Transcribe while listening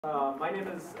My name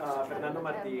is Fernando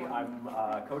Marti. I'm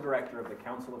co-director of the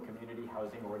Council of Community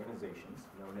Housing Organizations,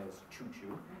 known as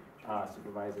CHU.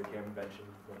 Supervisor Kim mentioned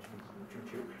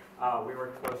CHU. We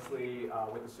worked closely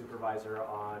with the supervisor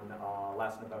on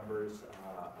last November's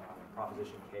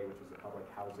Proposition K, which was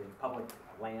a public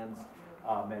lands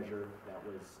measure that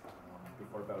was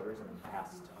before voters and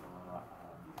passed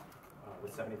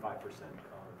with 75% of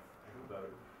who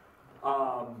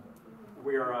voted.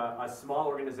 We are a small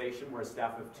organization. We're a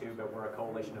staff of 2, but we're a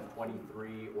coalition of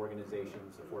 23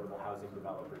 organizations, affordable housing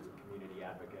developers, and community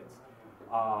advocates.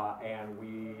 And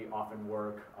we often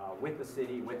work with the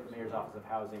city, with the Mayor's Office of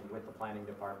Housing, with the Planning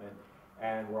Department,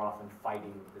 and we're often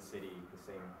fighting the city,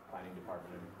 the same Planning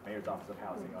Department and Mayor's Office of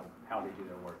Housing on how they do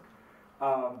their work.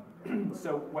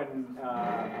 So when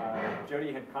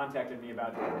Jody had contacted me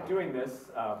about doing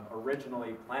this,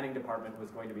 originally Planning Department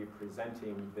was going to be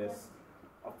presenting this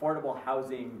affordable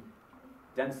housing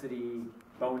density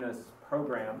bonus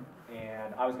program,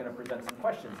 and I was going to present some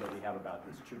questions that we have about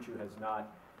this. CHU has not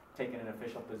taken an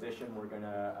official position. We're going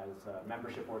to, as a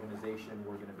membership organization,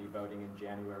 we're going to be voting in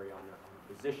January on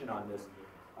a position on this.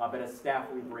 But as staff,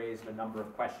 we've raised a number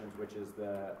of questions, which is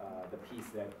the piece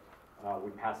that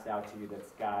we passed out to you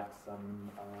that's got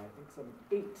some, I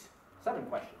think 7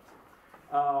 questions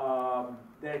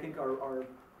that I think are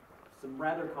some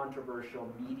rather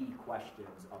controversial, meaty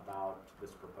questions about this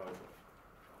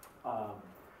proposal.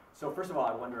 So first of all,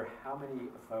 I wonder how many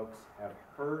folks have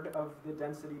heard of the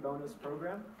density bonus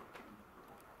program?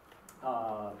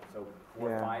 So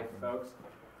 4 or 5 folks.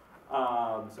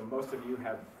 So most of you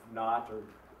have not, or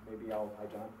maybe hi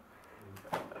John.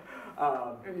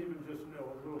 And even just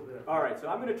know a little bit. All right, so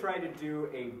I'm going to try to do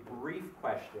a brief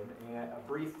question and a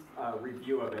brief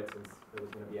review of it, since there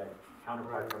was going to be a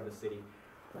counterpart from the city.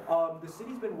 The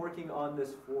city's been working on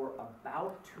this for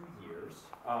about 2 years.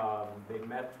 They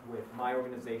met with my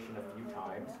organization a few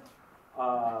times.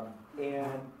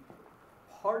 And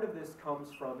part of this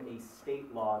comes from a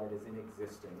state law that is in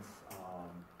existence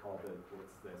called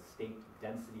the State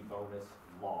Density Bonus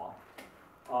Law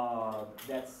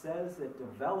that says that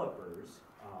developers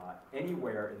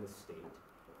anywhere in the state,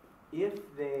 if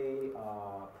they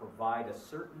provide a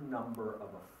certain number of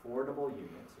affordable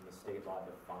units, and the state law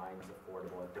defines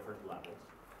affordable at different levels,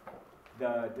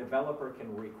 the developer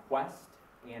can request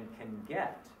and can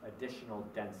get additional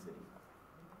density.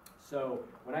 So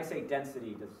when I say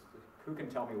density, who can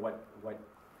tell me what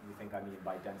you think I mean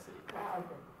by density?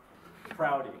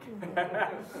 Crowding.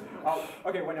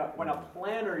 Okay, when a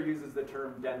planner uses the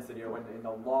term density, or when in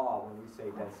the law when we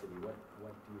say density, what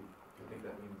do you think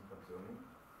that means? Upzoning?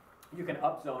 You can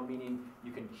upzone, meaning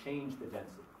you can change the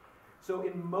density. So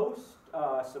in most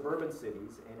suburban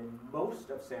cities and in most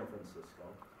of San Francisco,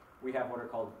 we have what are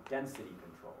called density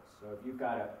controls. So if you've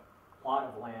got a plot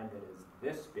of land that is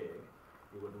this big,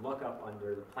 you would look up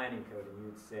under the planning code and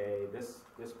you'd say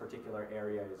this particular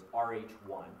area is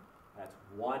RH1. That's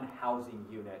 1 housing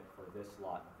unit for this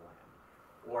lot of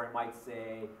land. Or it might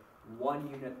say 1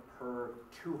 unit per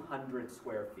 200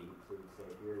 square feet. So you'd say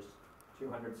here's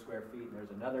 200 square feet, and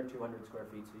there's another 200 square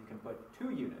feet, so you can put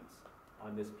 2 units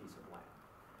on this piece of land.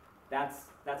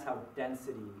 That's how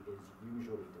density is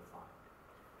usually defined.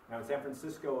 Now in San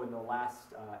Francisco, in the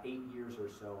last 8 years or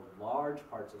so, large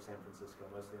parts of San Francisco,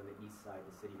 mostly on the east side,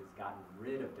 the city has gotten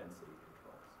rid of density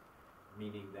controls,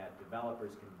 meaning that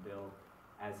developers can build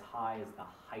as high as the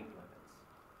height limits.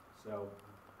 So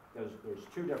there's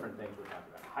 2 different things we're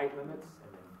talking about, height limits and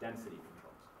then density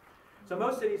controls. So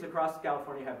most cities across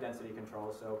California have density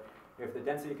controls. So if the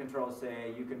density controls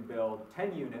say you can build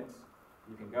 10 units,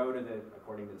 you can go to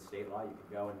according to the state law, you can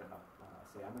go and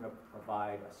say I'm going to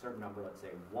provide a certain number, let's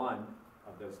say 1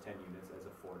 of those 10 units as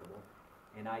affordable,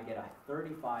 and I get a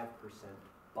 35%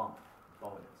 bump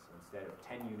bonus. So instead of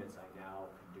 10 units, I now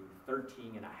can do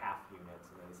 13 and a half units,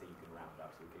 and then they say you can round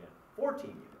up, so you can get 14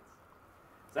 units.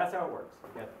 So that's how it works.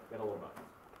 You get a little bonus.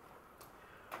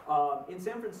 In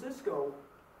San Francisco,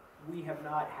 we have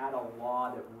not had a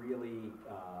law that really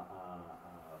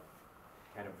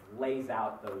kind of lays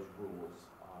out those rules.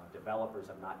 Developers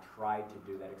have not tried to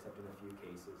do that except in a few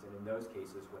cases, and in those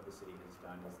cases what the city has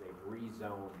done is they've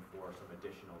rezoned for some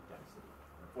additional density.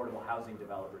 Affordable housing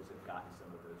developers have gotten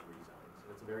some of those rezonings.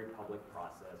 So it's a very public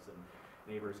process, and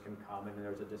neighbors can come and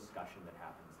there's a discussion that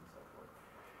happens and so forth.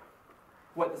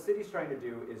 What the city's trying to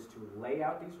do is to lay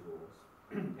out these rules,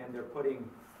 and they're putting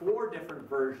 4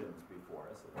 different versions before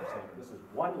us. And they're saying this is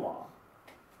one law.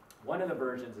 One of the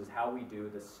versions is how we do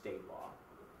the state law.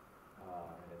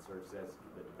 And it sort of says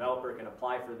the developer can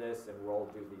apply for this and we'll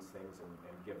do these things and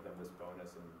give them this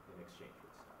bonus in exchange for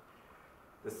stuff.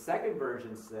 The second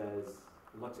version says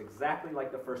looks exactly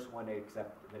like the first one,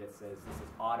 except that it says this is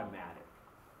automatic.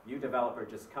 You developer,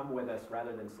 just come with us,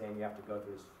 rather than saying you have to go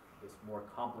through this more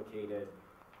complicated,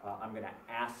 I'm going to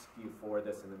ask you for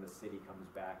this, and then the city comes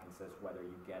back and says whether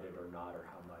you get it or not or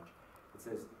how much. It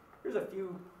says, here's a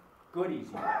few goodies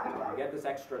you get. You get this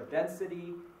extra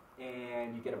density,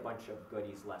 and you get a bunch of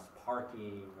goodies, less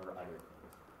parking or other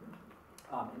things.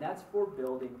 And that's for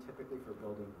building, typically for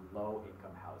building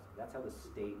low-income housing. That's how the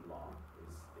state law is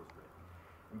written.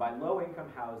 And by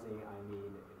low-income housing, I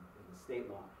mean, in the state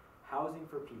law, housing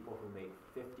for people who make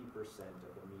 50%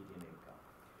 of the median income.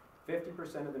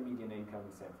 50% of the median income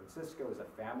in San Francisco is a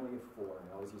family of four, and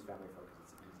I always use family of four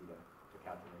because it's easy to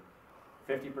calculate.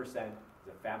 50% is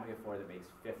a family of four that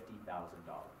makes $50,000.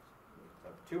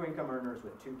 So 2 income earners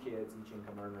with 2 kids, each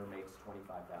income earner makes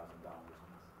 $25,000.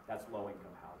 That's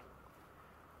low-income housing.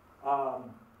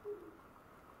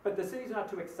 But the city's not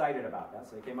too excited about that,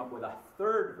 so they came up with a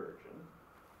third version,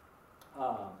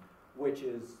 which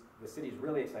is, the city's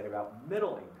really excited about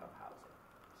middle-income housing.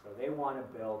 So they want to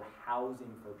build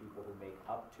housing for people who make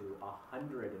up to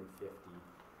 150%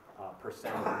 of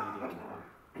the median income.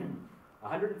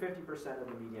 150% of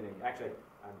the median income. Actually,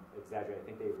 I'm exaggerating. I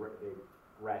think they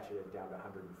ratcheted it down to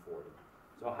 140.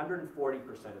 So 140%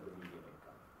 of the median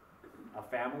income. A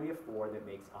family of 4 that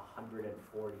makes $140,000,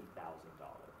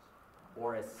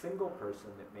 or a single person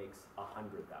that makes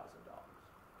 $100,000.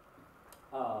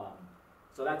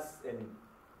 So that's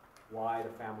why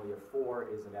the family of 4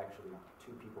 isn't actually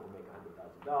 2 people who make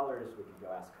 $100,000. We can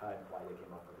go ask HUD why they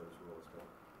came up with those rules, but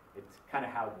it's kind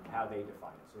of how they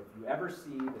define it. So if you ever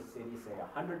see the city say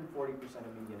 140%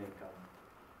 of median income,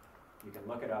 you can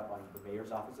look it up on the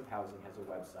Mayor's Office of Housing has a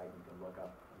website. You can look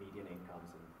up median incomes,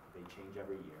 and they change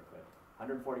every year. But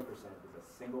 140% is a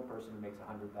single person who makes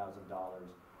 $100,000,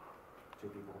 2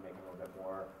 people who make a little bit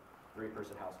more,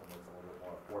 3-person household makes a little bit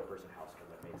more, a 4-person household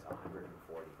that makes $140,000.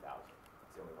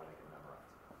 It's the only one I can memorize.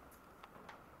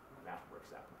 Math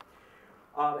works out.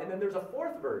 And then there's a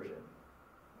 4th version.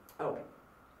 Oh,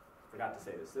 forgot to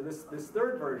say this. So this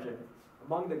 3rd version,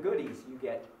 among the goodies, you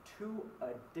get 2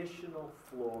 additional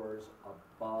floors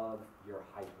above your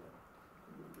height limit.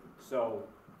 So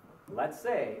let's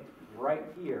say right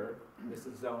here, this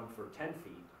is zoned for 10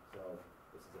 feet. So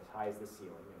this is as high as the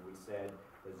ceiling. And we said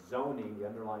the zoning, the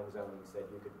underlying zoning said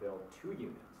you could build 2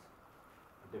 units.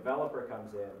 A developer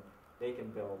comes in, they can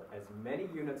build as many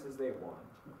units as they want,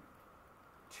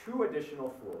 2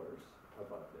 additional floors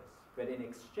above this. But in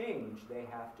exchange, they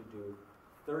have to do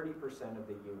 30% of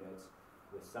the units,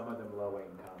 with some of them low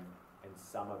income and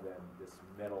some of them this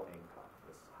middle income,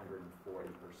 this 140%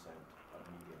 of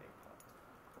median income.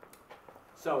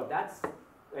 So that's,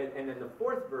 and then the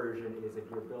 4th version is if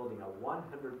you're building a 100%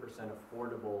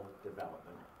 affordable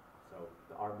development, so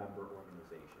our member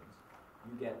organizations,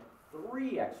 you get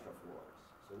 3 extra floors.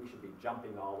 So we should be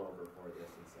jumping all over for this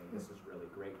and saying this is really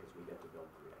great because we get to build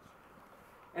 3 extra.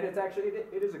 And it's actually,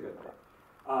 it is a good thing.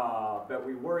 But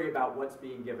we worry about what's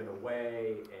being given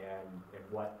away and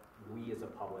what we as a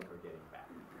public are getting back.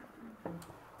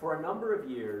 For a number of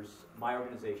years, my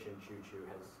organization, Choo Choo,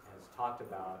 has talked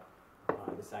about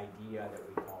this idea that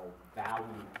we call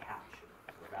value capture,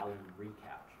 or value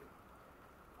recapture.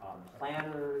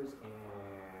 Planners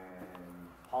and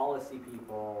policy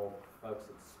people, folks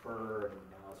at Spur and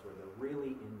elsewhere, they're really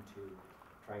into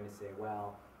trying to say,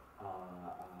 well,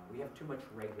 we have too much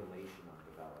regulation on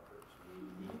developers.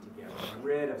 We need to get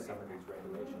rid of some of these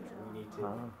regulations. We need to,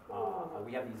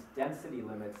 we have these density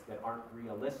limits that aren't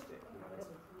realistic. You know,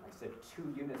 I said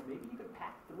 2 units, maybe you could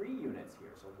pack 3 units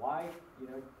here. So why,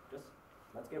 just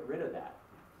let's get rid of that.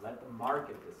 Let the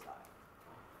market decide.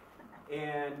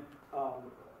 And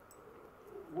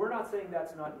we're not saying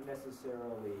that's not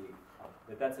necessarily,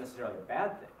 that's necessarily a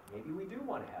bad thing. Maybe we do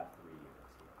want to have 3 units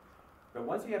here. But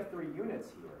once you have 3 units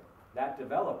here, that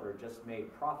developer just made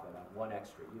profit on 1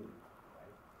 extra unit,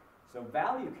 right? So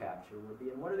value capture would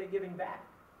be, and what are they giving back?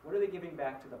 What are they giving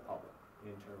back to the public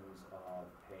in terms of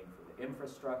paying for the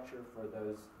infrastructure for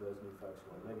those new folks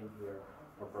who are living here,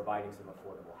 or providing some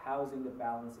affordable housing that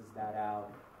balances that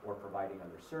out, or providing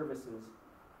other services?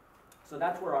 So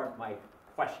that's where my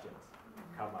questions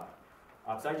come up.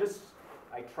 So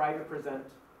I try to present,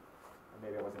 or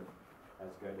maybe I wasn't as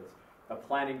good as the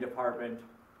planning department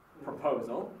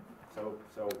proposal. So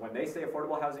when they say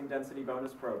affordable housing density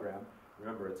bonus program,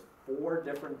 remember it's 4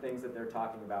 different things that they're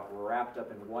talking about wrapped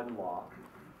up in 1 law.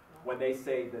 When they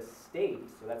say the state,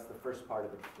 so that's the first part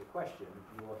of the question,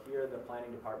 you will hear the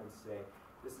planning department say,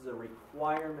 this is a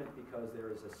requirement because there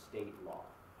is a state law.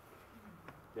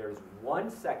 There's 1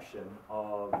 section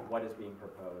of what is being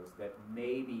proposed that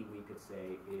maybe we could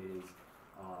say is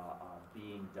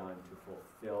being done to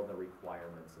fulfill the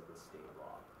requirements of the state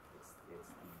law. It's the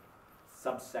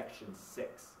subsection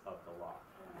 6 of the law.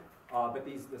 But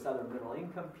this other middle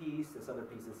income piece, this other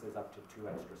piece that says up to 2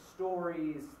 extra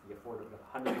stories, the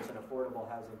 100% affordable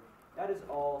housing, that is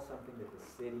all something that the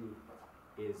city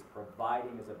is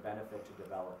providing as a benefit to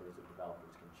developers that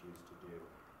developers can choose to do.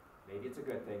 Maybe it's a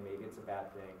good thing, maybe it's a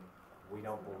bad thing. We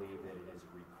don't believe that it is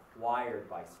required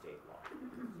by state law.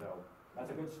 So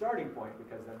that's a good starting point,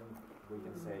 because then we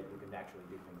can say you can actually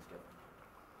do things differently.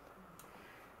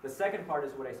 The second part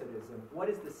is what I said is, what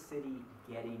is the city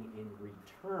getting in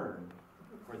return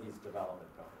for these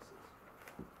development bonuses?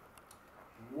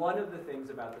 One of the things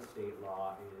about the state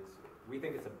law is, we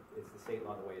think it's the state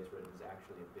law, the way it's written, is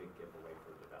actually a big giveaway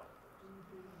for developers.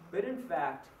 But in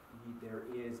fact, there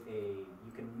is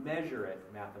you can measure it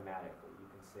mathematically. You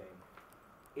can say,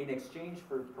 in exchange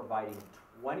for providing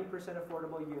 20%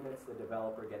 affordable units, the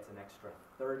developer gets an extra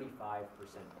 35%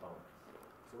 bonus.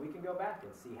 So we can go back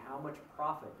and see how much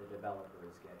profit the developer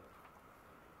is getting.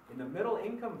 In the middle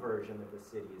income version that the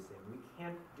city is saying, we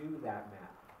can't do that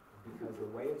math, because the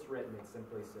way it's written, it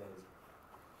simply says,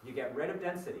 you get rid of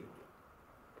density,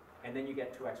 and then you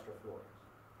get 2 extra floors.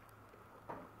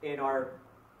 In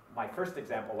my first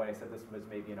example, when I said this was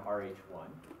maybe an RH1,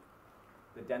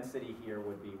 the density here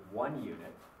would be 1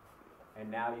 unit, and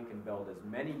now you can build as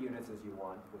many units as you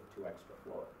want with 2 extra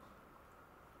floors.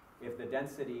 If the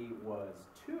density was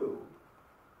 2,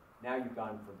 now you've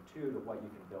gone from 2 to what you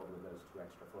can build with those 2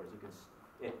 extra floors. You can,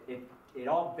 it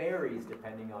all varies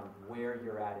depending on where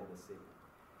you're at in the city.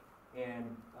 And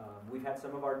we've had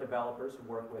some of our developers who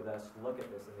work with us look at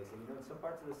this and they say, in some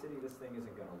parts of the city this thing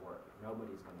isn't going to work.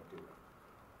 Nobody's going to do it.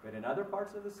 But in other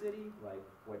parts of the city, like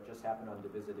what just happened on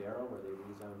Divisadero, where they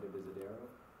rezoned Divisadero,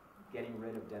 getting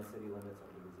rid of density limits on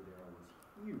Divisadero was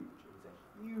huge. It was a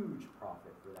huge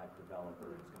profit for that developer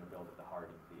who's going to build at the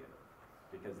Harding Theater.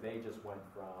 Because they just went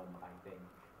from, I think,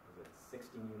 was it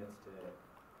 16 units to,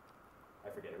 I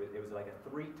forget, it was like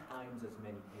 3 times as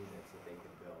many units that they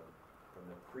could build from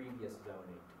the previous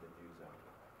zoning to the new zoning.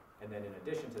 And then in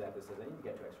addition to that, this says, I need to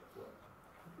get 2 extra floors.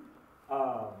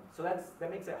 So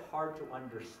that makes it hard to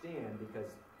understand,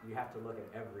 because you have to look at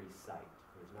every site.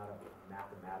 There's not a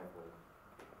mathematical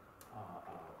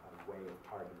way of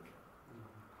targeting it.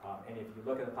 And if you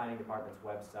look at the planning department's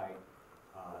website,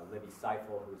 Libby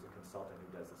Seifel, who's a consultant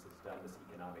who does this, has done this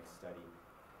economic study.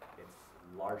 It's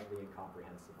largely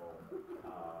incomprehensible.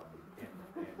 And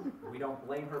we don't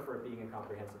blame her for it being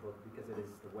incomprehensible, because it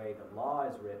is the way the law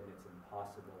is written. It's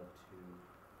impossible to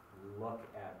look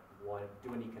at do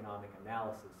an economic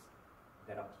analysis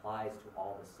that applies to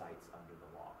all the sites under the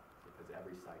law, because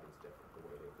every site is different the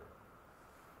way they're written.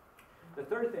 The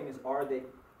third thing is, are they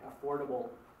affordable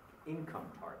income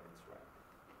targets, right?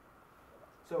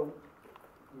 So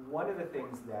one of the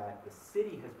things that the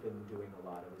city has been doing a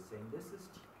lot of is saying, this is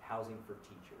housing for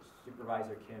teachers.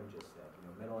 Supervisor Kim just said,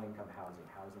 middle income housing,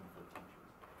 housing for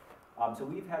teachers. So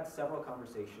we've had several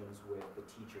conversations with the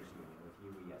teachers union, with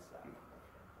UESI.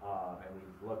 And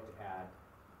we've looked at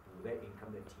the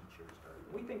income that teachers earn.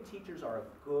 We think teachers are a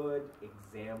good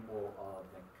example of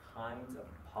the kinds of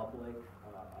public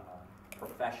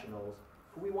professionals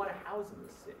who we want to house in the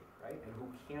city, right? And who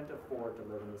can't afford to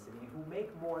live in the city, and who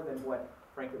make more than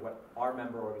frankly, what our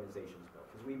member organizations build.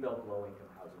 Because we build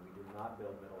low-income housing. We do not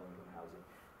build middle-income housing.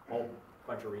 A whole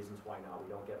bunch of reasons why not.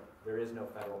 There is no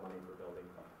federal money for building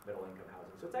middle-income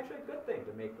housing. So it's actually a good thing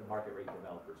to make the market rate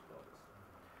developers build this.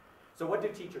 So what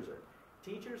do teachers earn?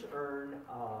 Teachers earn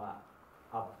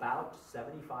about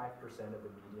 75% of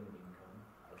the median income,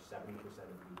 or 70%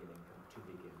 of median income to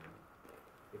begin with.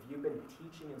 If you've been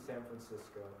teaching in San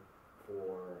Francisco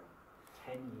for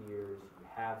 10 years, you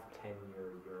have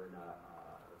tenure, you're in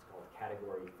what's called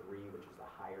Category 3, which is the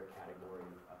higher category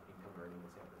of income earning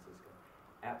in San Francisco.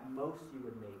 At most, you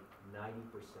would make 90%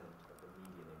 of the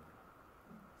median income.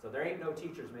 So there ain't no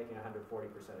teachers making 140%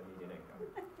 of median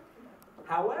income.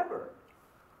 However,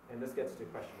 and this gets to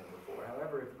question number 4,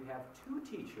 however, if you have 2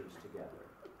 teachers together,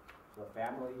 so a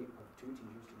family of 2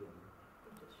 teachers together,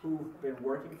 who've been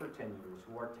working for 10 years,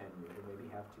 who are tenured, and maybe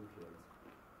have 2 kids,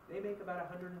 they make about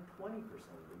 120%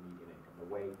 of the median income,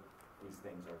 the way these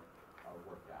things are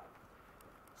worked out.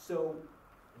 So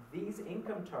these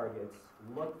income targets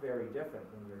look very different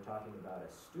when you're talking about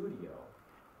a studio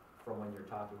from when you're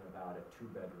talking about a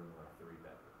 2-bedroom or a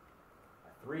 3-bedroom.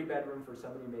 A 3-bedroom for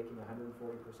somebody making 140%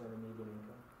 of median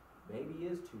income maybe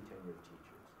is 2 tenured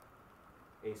teachers.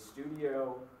 A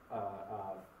studio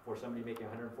for somebody making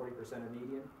 140% of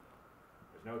median,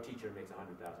 there's no teacher who makes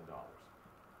 $100,000.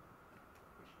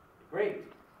 Great,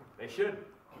 they should.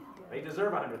 They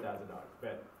deserve $100,000,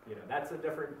 but you know that's a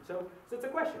different. So it's a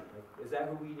question. Like, is that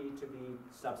who we need to be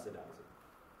subsidizing?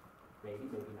 Maybe,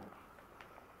 maybe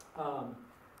not.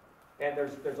 And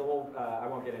there's a little. I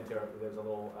won't get into it. There's a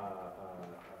little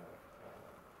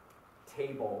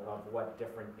table of what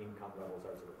different income levels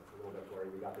are. So it's a little bit blurry.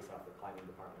 We got this off the planning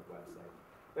department website.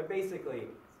 But basically,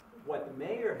 what the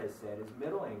mayor has said is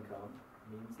middle income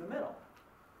means the middle.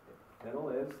 Middle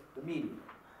is the median.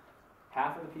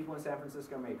 Half of the people in San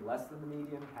Francisco make less than the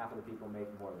median, half of the people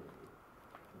make more than the median.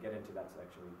 You get into that's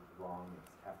actually wrong. It's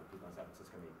half the people in San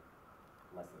Francisco make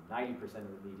less than 90%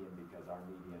 of the median because our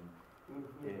median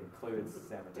includes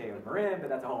San Mateo and Marin,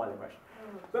 but that's a whole other question.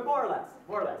 But more or less.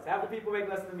 Half the people make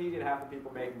less than the median, half the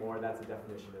people make more. That's a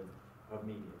definition of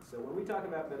median. So when we talk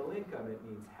about middle income, it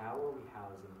means how are we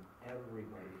housing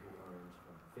everybody who earns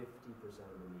from 50%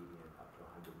 of the median up to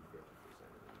 150% of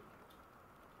the median.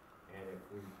 And if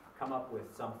we come up with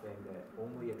something that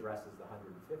only addresses the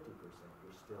 150%,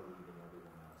 we're still leaving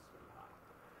everyone else behind.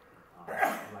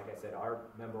 And like I said, our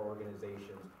member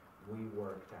organizations, we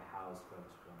work to house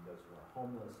folks from those who are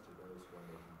homeless to those who are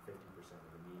making 50%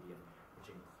 of the median, which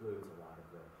includes a lot of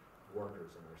the workers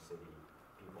in our city,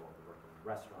 people working in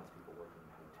restaurants, people working in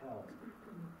hotels.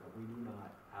 But we do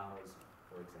not house,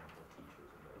 for example,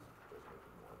 teachers and those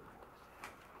making more than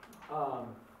that.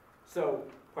 So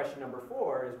question number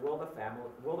 4 is, will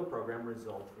the program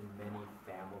result in many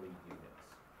family units?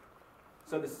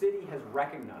 So the city has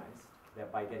recognized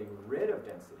that by getting rid of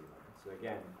density limits, so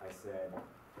again, I said,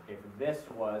 if this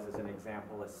was, as an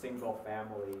example, a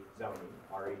single-family zoning,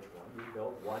 RH1, you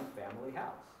build one family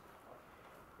house.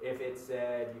 If it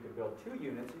said you could build 2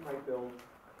 units, you might build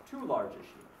 2 largish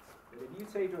units. But if you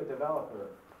say to a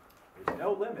developer, there's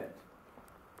no limit,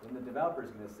 then the developer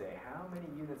is going to say, how many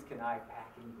units can I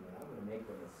pack in here? I'm going to make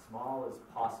them as small as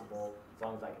possible, as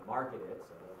long as I can market it.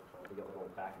 So we get a little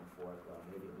back and forth. Well,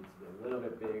 maybe it needs to be a little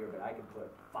bit bigger, but I can put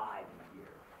 5 in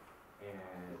here.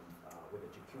 And with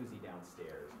a jacuzzi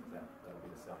downstairs, that'll be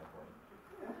the selling point.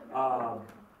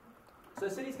 So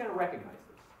the city's kind of recognized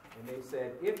this. And they've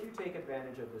said, if you take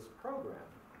advantage of this program,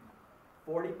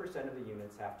 40% of the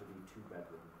units have to be 2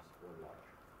 bedrooms or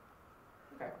larger.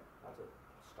 Okay, that's a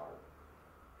start.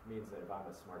 It means that if I'm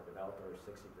a smart developer,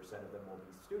 60% of them will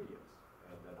be studios.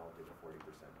 And then I'll do the 40%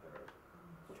 that are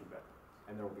 2 bedrooms.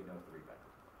 And there will be no 3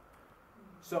 bedrooms.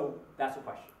 So that's a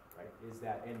question, right? Is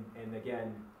that, and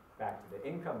again, back to the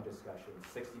income discussion,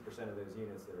 60% of those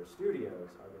units that are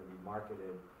studios are going to be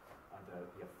marketed,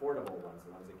 the affordable ones,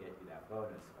 the ones that get you that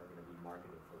bonus, are going to be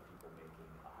marketed for people making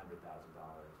 $100,000,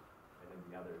 and then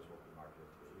the others will be marketed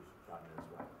to God knows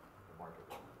what, the market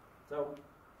will. So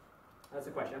that's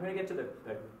the question. I'm going to get to the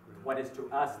what is to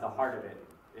us the heart of it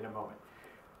in a moment,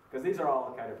 because these are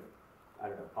all kind of, I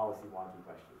don't know, policy wonky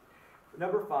questions.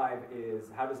 Number 5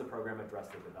 is, how does the program address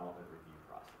the development review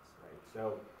process, right?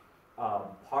 So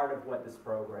part of what this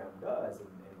program does, and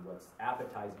what's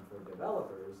appetizing for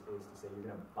developers, is to say you're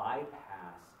going to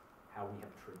bypass how we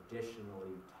have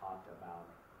traditionally talked about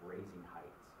raising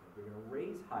heights. If you're going to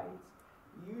raise heights,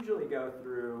 you usually go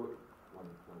through, when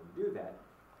we do that,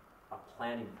 a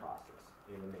planning process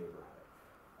in the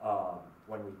neighborhood.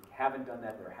 When we haven't done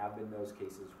that, there have been those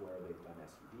cases where they've done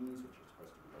SUVs, which are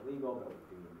supposed to be illegal, but we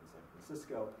do them in San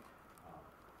Francisco.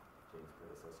 James'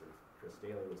 predecessor, Chris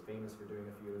Daly, was famous for doing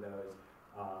a few of those,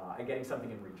 and getting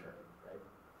something in return, right?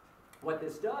 What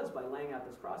this does by laying out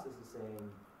this process is saying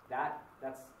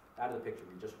that's out of the picture.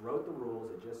 We just wrote the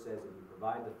rules. It just says if you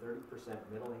provide the 30%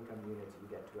 middle income units, you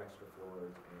get 2 extra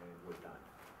floors, and we're done.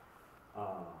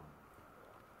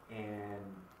 And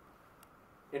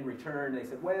in return, they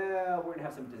said, well, we're going to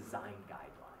have some design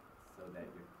guidelines so that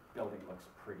your building looks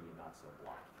pretty and not so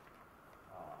blocky.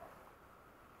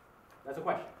 That's a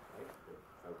question, right? If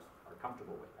folks are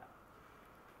comfortable with that.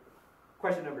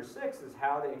 Question number 6 is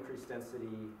how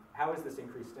is this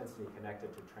increased density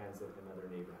connected to transit and other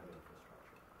neighborhood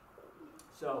infrastructure?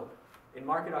 So in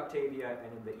Market Octavia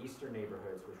and in the eastern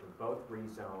neighborhoods, which were both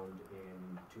rezoned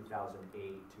in 2008,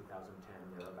 2010,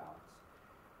 thereabouts,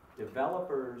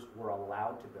 developers were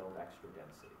allowed to build extra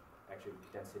density. Actually,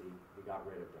 we got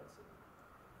rid of density.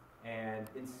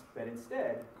 But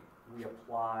instead, we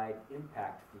applied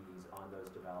impact fees on those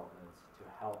developments to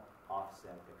help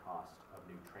offset the cost of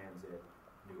new transit,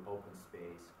 new open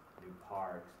space, new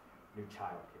parks, new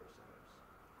child care centers.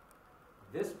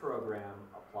 This program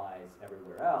applies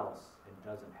everywhere else and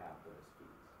doesn't have those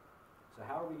fees. So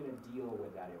how are we going to deal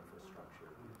with that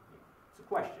infrastructure? It's a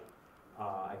question.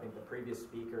 I think the previous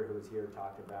speaker who was here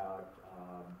talked about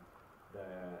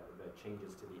the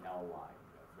changes to the L line.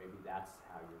 Maybe that's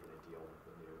how you're going to deal with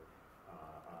the new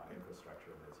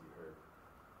infrastructure, and as you heard,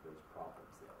 there's problems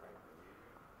there, right?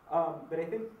 But I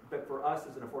think that for us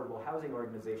as an affordable housing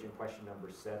organization, question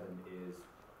number 7 is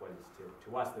what is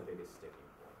to us the biggest sticking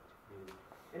point. Is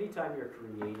anytime you're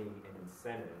creating an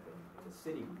incentive, and the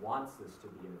city wants this to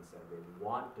be an incentive, they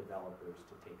want developers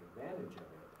to take advantage of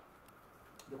it,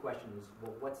 the question is,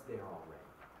 well, what's there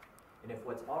already? And if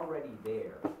what's already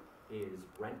there is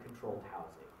rent-controlled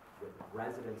housing, with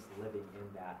residents living in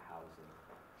that housing,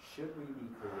 should we be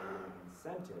creating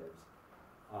incentives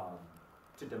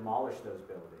to demolish those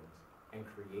buildings and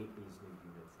create these new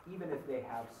units, even if they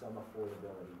have some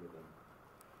affordability within them?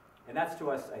 And that's, to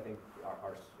us, I think,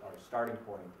 our starting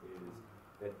point is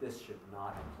that this should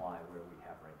not apply where we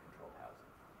have rent-controlled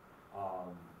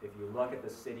housing. If you look at the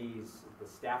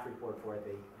staff report for it,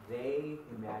 they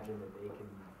imagine that they can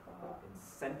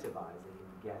incentivize, they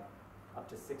can get up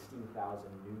to 16,000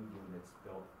 new units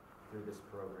built through this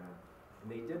program. And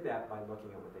they did that by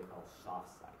looking at what they call soft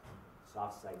sites.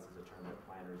 Soft sites is a term that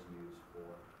planners use for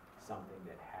something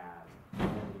that has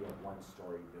maybe a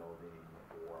one-story building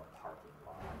or a parking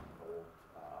lot, an old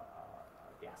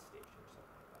gas station or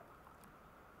something like that.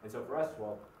 And so for us,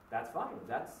 well, that's fine.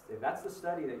 If that's the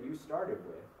study that you started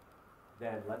with,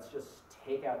 then let's just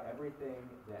take out everything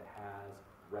that has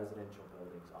residential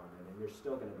buildings on them, and you're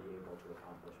still going to be able to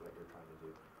accomplish what you're trying to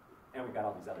do. And we've got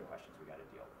all these other questions we got to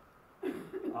deal with.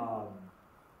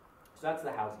 So that's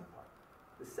the housing part.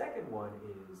 The second one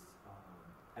is,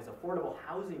 as affordable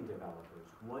housing developers,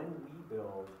 when we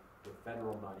build with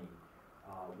federal money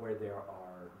where there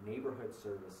are neighborhood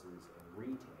services and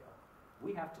retail,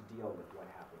 we have to deal with what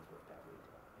happens with that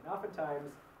retail. And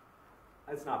oftentimes,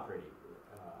 it's not pretty.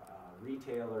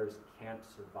 Retailers can't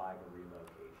survive a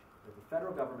relocation. But the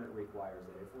federal government requires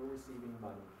that if we're receiving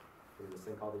money through this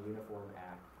thing called the Uniform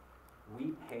Act,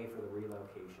 we pay for the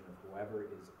relocation of whoever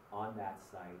is on that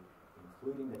site,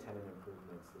 including the tenant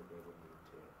improvements that they would need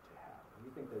to have. And we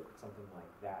think that something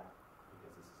like that,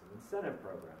 because this is an incentive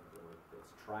program that's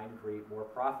trying to create more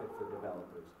profit for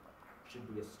developers, should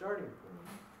be a starting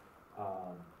point.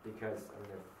 Because I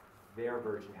mean, if their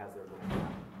version has their little map,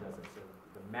 it doesn't. So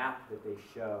the map that they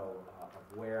show of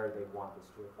where they want this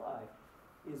to apply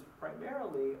is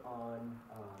primarily on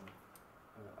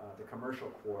the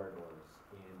commercial corridors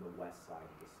in the west side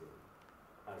of the city,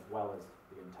 as well as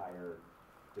the entire,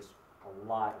 a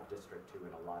lot of District 2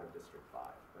 and a lot of District 5,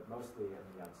 but mostly in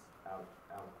the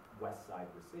out west side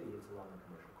of the city, it's along the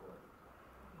commercial corridors.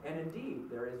 And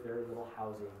indeed, there is very little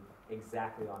housing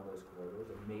exactly on those corridors,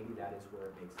 and maybe that is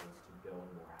where it makes sense to build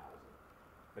more housing.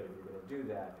 But if you're going to do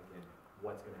that, again,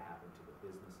 what's going to happen to the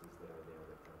businesses that are there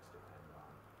that folks depend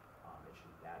on? And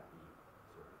should that be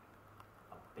sort of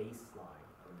a baseline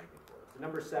for moving forward? So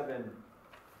number 7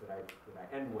 that I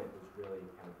end with is really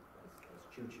kind of as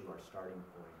Choo-Choo, our starting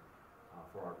point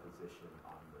for our position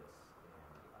on this.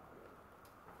 And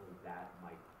hopefully that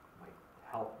might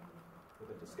help with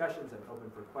the discussions and open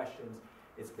for questions.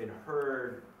 It's been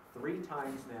heard 3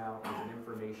 times now as an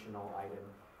informational item.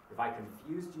 If I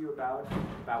confused you about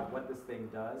what this thing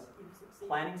does,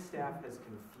 planning staff has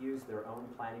confused their own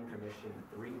planning commission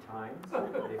 3 times.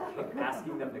 They keep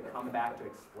asking them to come back to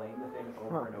explain the thing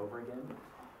over and over again.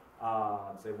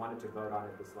 So they wanted to vote on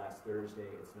it this last Thursday.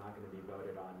 It's not going to be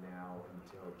voted on now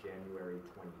until January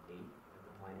 28th at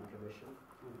the planning commission.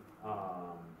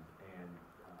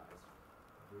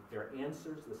 Their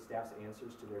answers, the staff's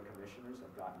answers to their commissioners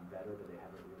have gotten better, but they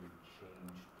haven't really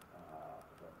changed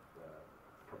the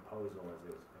proposal as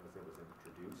it was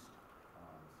introduced. So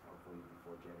hopefully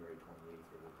before January 28th,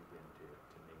 they will begin to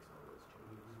make some of those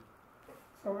changes.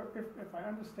 So if I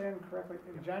understand correctly,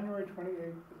 in January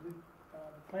 28th, the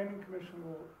Planning Commission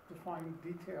will define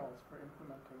details for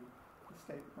implementing the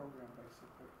state program,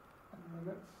 basically, and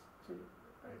limits to.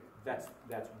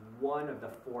 That's one of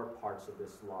the 4 parts of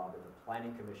this law that the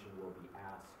Planning Commission will be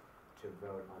asked to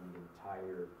vote on the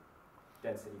entire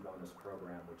density bonus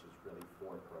program, which is really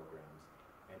 4 programs,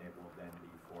 and it will then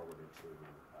be forwarded to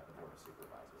the Board of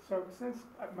Supervisors. So since,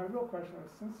 my real question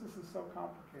is, since this is so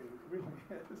complicated, it really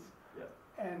is, yes.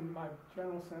 And my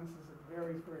general sense is it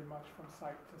varies very much from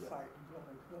site to yes. site and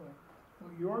building to building,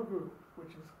 will your group,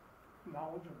 which is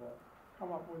knowledgeable, come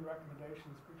up with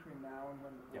recommendations between now and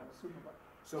when the Board of Supervisors?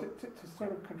 So, to sort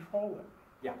of control it.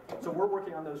 Yeah, so we're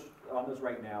working on those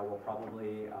right now. We'll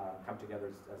probably come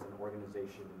together as an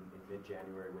organization in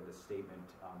mid-January with a statement.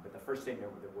 But the first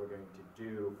statement that we're going to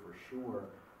do for sure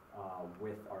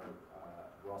with our,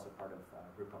 we're also part of a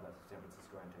group called the San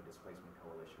Francisco Anti-Displacement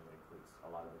Coalition that includes a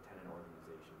lot of the tenant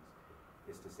organizations,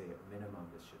 is to say at minimum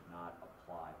this should not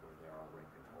apply where there are rent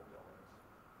control buildings.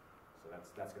 So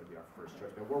that's going to be our first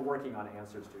choice. But we're working on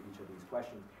answers to each of these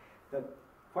questions. The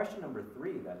question number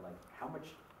 3, then, like how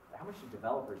how much do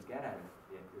developers get out of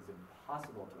it is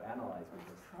impossible to analyze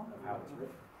because of how it's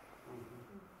written.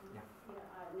 Yeah,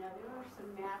 now there are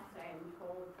some maps, I am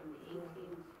told, from the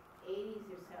 1880s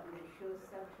or something that show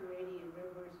subterranean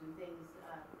rivers and things.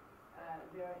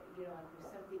 There, like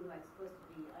there's something like supposed to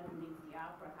be underneath the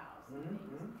Opera House and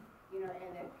things.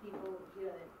 And that people,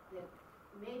 that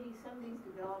maybe some of these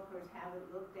developers haven't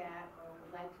looked at or would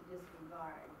like to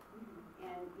disregard.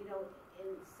 And,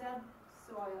 in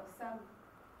subsoil,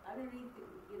 underneath,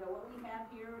 what we have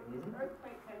here is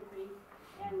earthquake country,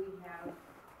 and we have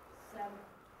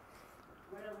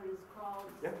whatever it's called.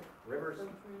 Yep, rivers. And,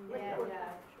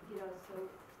 so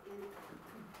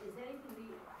is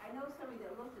anything, I know somebody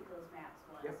that looked at those maps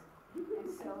once. Yep. And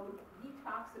so he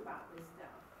talks about this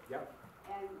stuff. Yep.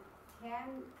 And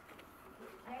can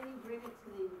you bring it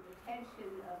to the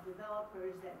attention of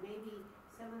developers that maybe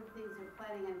some of the things they're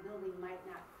planning on building might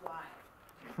not fly?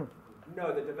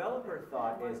 No, the developer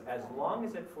thought is as long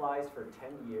as it flies for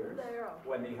 10 years,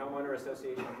 when the homeowner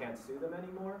association can't sue them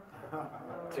anymore,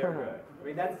 they're good. I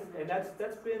mean,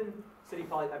 that's been city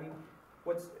policy. I mean,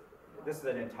 this is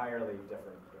an entirely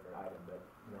different item, but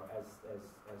as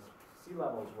sea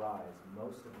levels rise,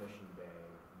 most of Mission Bay,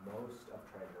 most of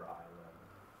Treasure Island,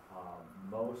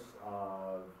 most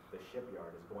of the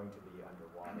shipyard is going to be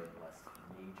underwater unless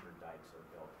major dikes are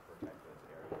built to protect those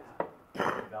areas.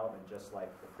 Development, just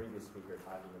like the previous speaker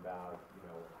talking about,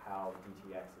 how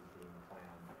DTX is being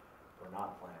planned or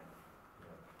not planned.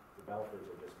 Developers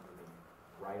are just moving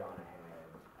right on ahead.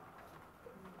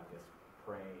 I guess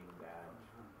praying that,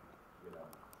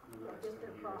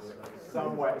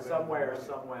 somewhere,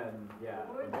 yeah.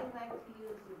 The word they like to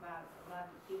use about a lot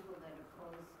of people that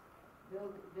oppose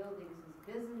buildings is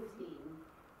Byzantine,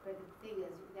 but the thing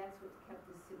is, that's what's kept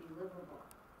the city livable.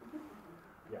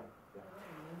 Yeah.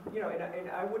 And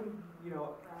I wouldn't,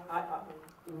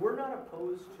 we're not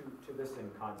opposed to this in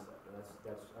concept, and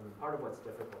that's part of what's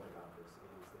difficult about this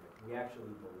is that we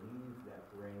actually believe that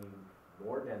bringing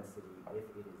more density, if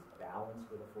it is balanced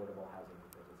with affordable housing,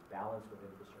 if it is balanced with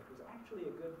infrastructure, is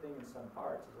actually a good thing in some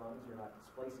parts, as long as you're not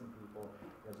displacing people,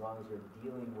 as long as you're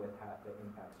dealing with the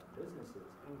impacts on businesses.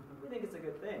 We think it's a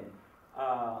good thing.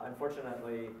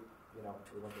 Unfortunately, we weren't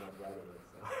the ones writing it,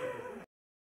 so.